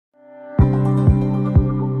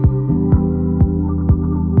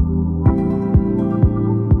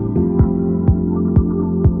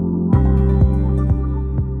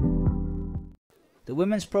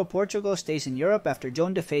Women's Pro Portugal stays in Europe after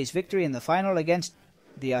Joan Defay's victory in the final against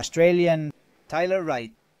the Australian Tyler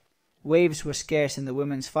Wright. Waves were scarce in the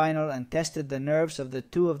women's final and tested the nerves of the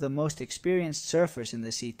two of the most experienced surfers in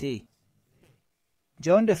the CT.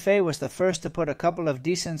 Joan Defay was the first to put a couple of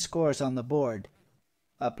decent scores on the board,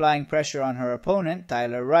 applying pressure on her opponent,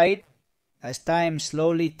 Tyler Wright, as time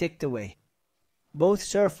slowly ticked away. Both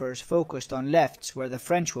surfers focused on lefts where the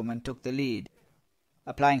Frenchwoman took the lead,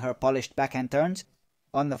 applying her polished backhand turns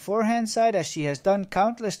on the forehand side as she has done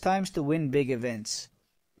countless times to win big events.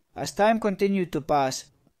 As time continued to pass,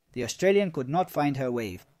 the Australian could not find her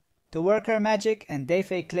wave to work her magic, and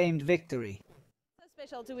Defay claimed victory.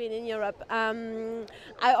 Special to win in Europe.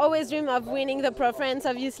 I always dream of winning the Pro France,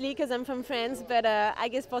 obviously, because I'm from France, but I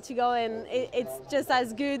guess Portugal, and it's just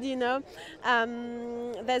as good, you know.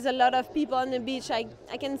 There's a lot of people on the beach. I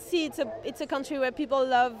can see it's a country where people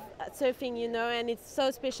love surfing, you know, and it's so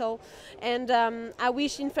special. And I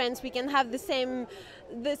wish in France we can have the same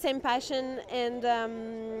passion,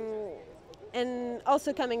 and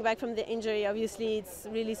also coming back from the injury, obviously it's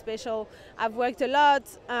really special. I've worked a lot,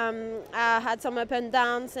 I had some up and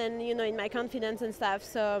downs, and you know, in my confidence and stuff,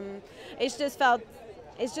 so it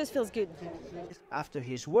just feels good. After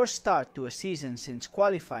his worst start to a season since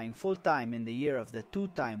qualifying full-time in the year of the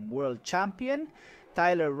two-time world champion,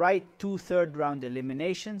 Tyler Wright 2 third-round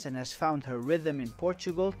eliminations and has found her rhythm in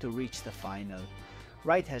Portugal to reach the final.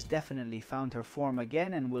 Wright has definitely found her form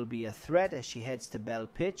again and will be a threat as she heads to Bell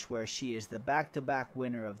Pitch, where she is the back-to-back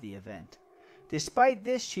winner of the event. Despite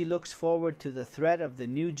this, she looks forward to the threat of the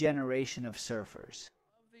new generation of surfers.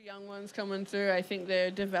 The young ones coming through, I think they're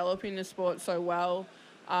developing the sport so well,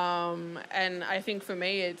 and I think for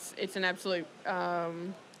me it's an absolute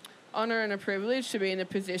honour and a privilege to be in the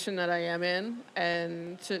position that I am in,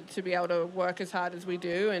 and to be able to work as hard as we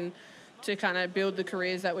do, and to kind of build the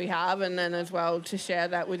careers that we have, and then as well to share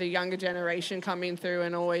that with a younger generation coming through,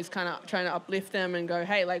 and always kind of trying to uplift them and go,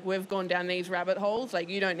 hey, like, we've gone down these rabbit holes, like,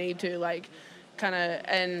 you don't need to, like, kind of,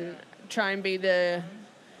 and try and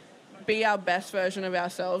be our best version of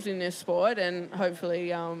ourselves in this sport, and hopefully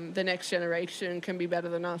the next generation can be better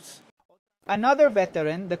than us. Another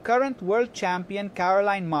veteran, the current world champion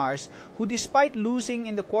Caroline Mars, who despite losing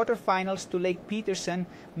in the quarterfinals to Lake Peterson,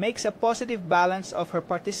 makes a positive balance of her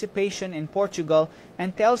participation in Portugal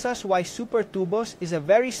and tells us why Super Tubos is a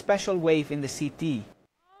very special wave in the CT.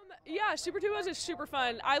 Yeah, Super Tubos is super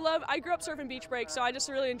fun. I grew up surfing beach breaks, so I just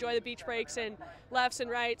really enjoy the beach breaks and lefts and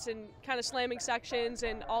rights and kind of slamming sections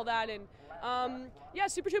and all that. And yeah,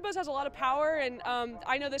 Super Tubos has a lot of power, and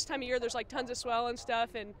I know this time of year there's like tons of swell and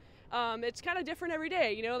stuff, and it's kind of different every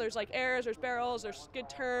day, you know. There's like airs, there's barrels, there's good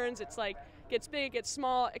turns. It's like gets big, gets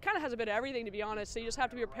small. It kind of has a bit of everything, to be honest. So you just have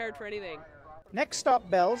to be prepared for anything. Next stop,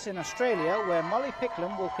 Bells in Australia, where Molly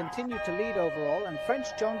Picklum will continue to lead overall, and French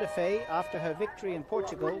Joan Defay, after her victory in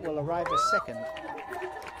Portugal, will arrive as second.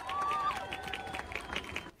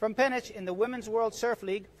 From Penich in the Women's World Surf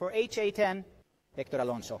League for HA10, Héctor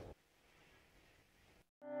Alonso.